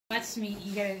Watch me.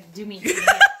 You gotta do me. Okay.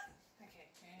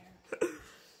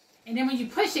 And then when you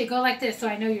push it, go like this, so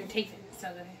I know you're taping it. So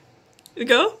You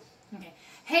go. Okay.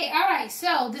 Hey, all right.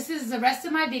 So this is the rest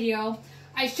of my video.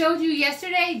 I showed you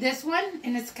yesterday this one,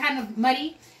 and it's kind of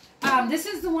muddy. This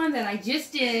is the one that I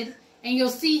just did, and you'll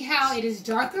see how it is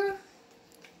darker.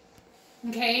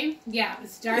 Okay. Yeah,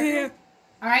 it's darker. Yeah.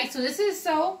 All right. So this is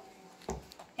so,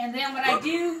 and then what I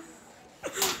do.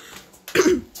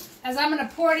 As I'm going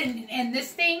to pour it in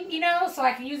this thing, you know, so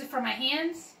I can use it for my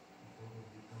hands.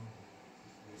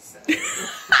 So. Okay.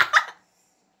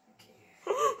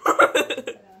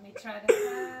 Let me try that.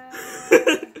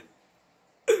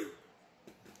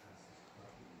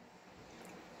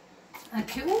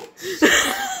 Okay.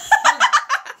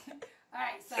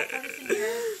 Alright, so I put this in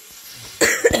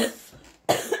here.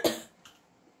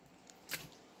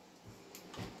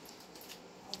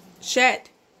 Shit.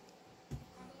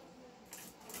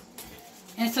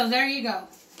 And so there you go.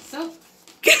 So,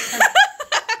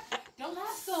 don't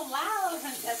laugh so loud,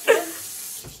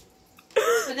 Princess.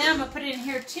 So then I'm going to put it in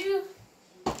here too.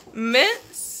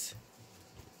 Mince.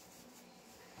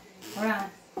 Hold on.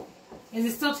 Is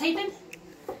it still taping?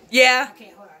 Yeah.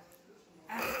 Okay, hold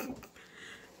on.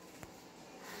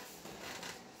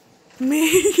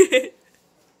 Make it.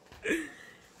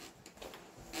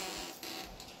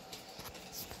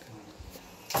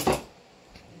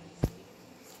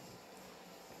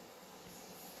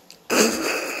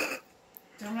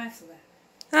 Don't laugh so loud.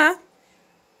 Huh?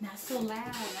 Not so loud,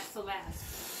 not so loud.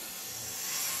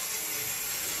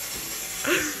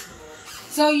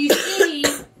 So you see,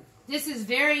 this is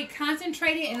very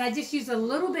concentrated, and I just use a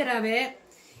little bit of it,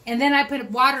 and then I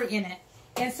put water in it.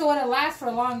 And so it'll last for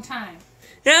a long time.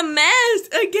 A mess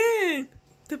again.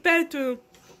 The bathroom.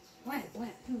 What?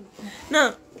 Ooh.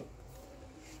 No.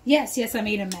 Yes, I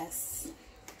made a mess.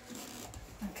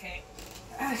 Okay.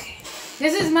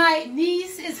 This is my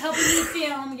niece is helping me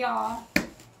film, y'all.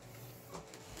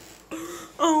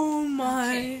 Oh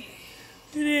my.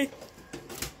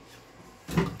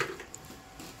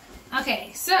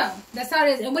 Okay, so that's how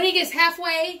it is. And when it gets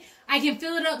halfway, I can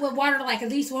fill it up with water like at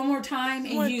least one more time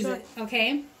and use it.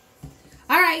 Okay?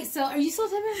 Alright, so are you still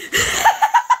tipping?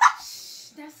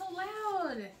 Shh, that's so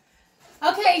loud.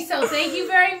 Okay, so thank you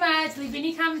very much. Leave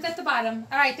any comments at the bottom.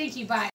 Alright, thank you. Bye.